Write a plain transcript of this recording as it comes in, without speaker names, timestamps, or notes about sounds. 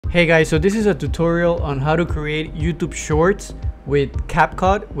Hey guys, so this is a tutorial on how to create YouTube Shorts with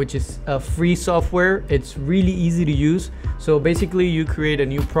Capcut, which is a free software. It's really easy to use. So basically you create a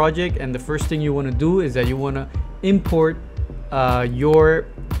new project, and the first thing you want to do is that you want to import your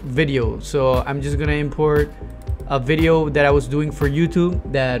video. So I'm just gonna import a video that I was doing for YouTube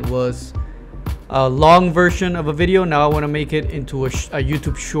that was a long version of a video. Now I want to make it into a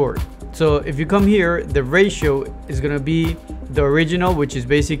YouTube short. So if you come here, the ratio is gonna be the original, which is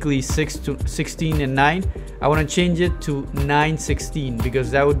basically 6:16 and 9. I want to change it to 9:16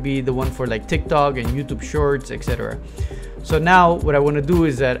 because that would be the one for like TikTok and YouTube Shorts, etc. So now what I want to do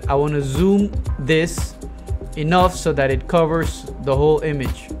is that I want to zoom this enough so that it covers the whole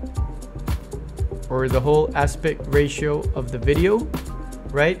image or the whole aspect ratio of the video,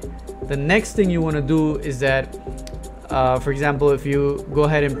 right? The next thing you want to do is that for example, if you go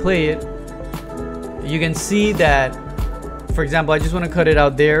ahead and play it, you can see that, for example, I just want to cut it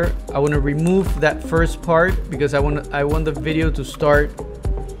out there. I want to remove that first part because I want the video to start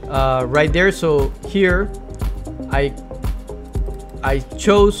right there. So here I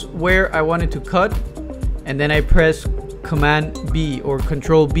chose where I wanted to cut, and then I press Command B or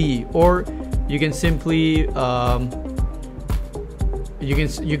Control B, or you can simply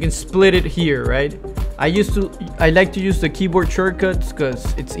you can split it here, right? I like to use the keyboard shortcuts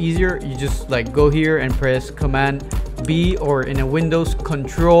because it's easier. You just like go here and press Command B, or in a Windows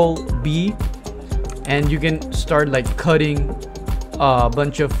Control B, and you can start like cutting a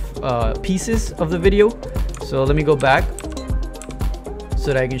bunch of pieces of the video. So let me go back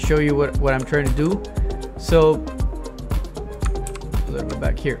so that I can show you what I'm trying to do. So a little bit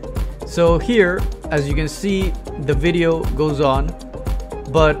back here. So here, as you can see, the video goes on,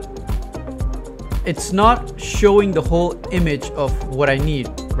 but it's not showing the whole image of what I need,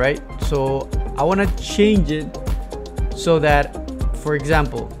 right? So I want to change it so that, for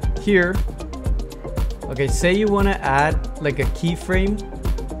example, here, okay, say you want to add like a keyframe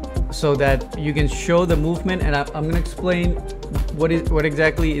so that you can show the movement, and I'm going to explain what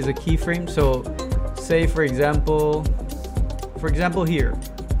exactly is a keyframe. So say for example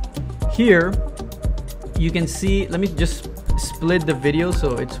here you can see, let me just split the video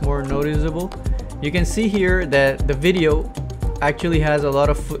so it's more noticeable. You can see here that the video actually has a lot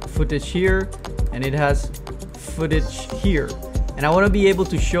of footage here, and it has footage here, and I want to be able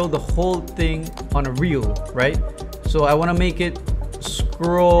to show the whole thing on a reel, right? So I want to make it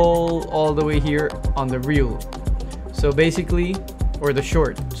scroll all the way here on the reel, so basically, or the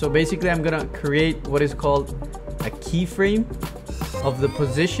short. So basically I'm gonna create what is called a keyframe of the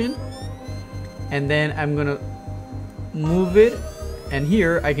position, and then I'm gonna move it, and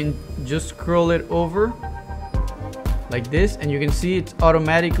here I can just scroll it over like this, and you can see it's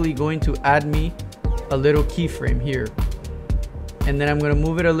automatically going to add me a little keyframe here. And then I'm going to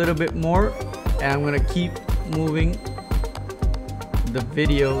move it a little bit more, and I'm going to keep moving the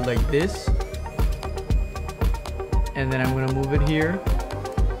video like this, and then I'm going to move it here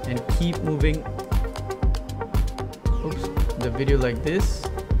and keep moving the video like this,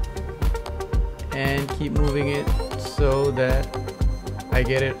 and keep moving it so that I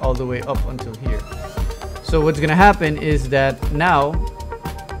get it all the way up until here. So what's gonna happen is that now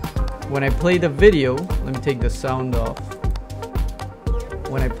when I play the video, let me take the sound off.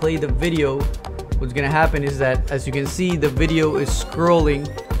 When I play the video, what's gonna happen is that, as you can see, the video is scrolling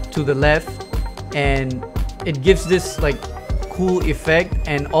to the left, and it gives this like cool effect,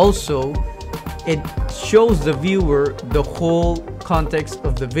 and also it shows the viewer the whole context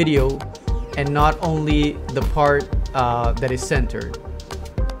of the video and not only the part that is centered.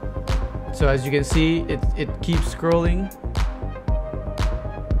 So as you can see, it keeps scrolling,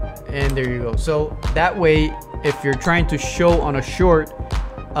 and there you go. So that way, if you're trying to show on a short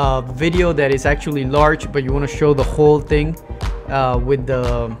video that is actually large, but you want to show the whole thing with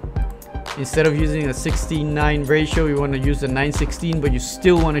the, instead of using a 16:9 ratio, you want to use a 9:16, but you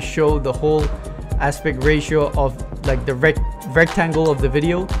still want to show the whole aspect ratio of like the rectangle of the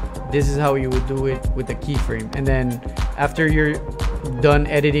video. This is how you would do it with a keyframe. And then after you're done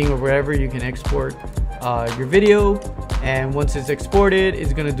editing or whatever, you can export your video, and once it's exported,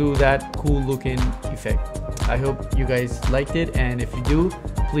 it's gonna do that cool looking effect. I hope you guys liked it, and if you do,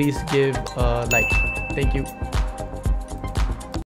 please give a like. Thank you.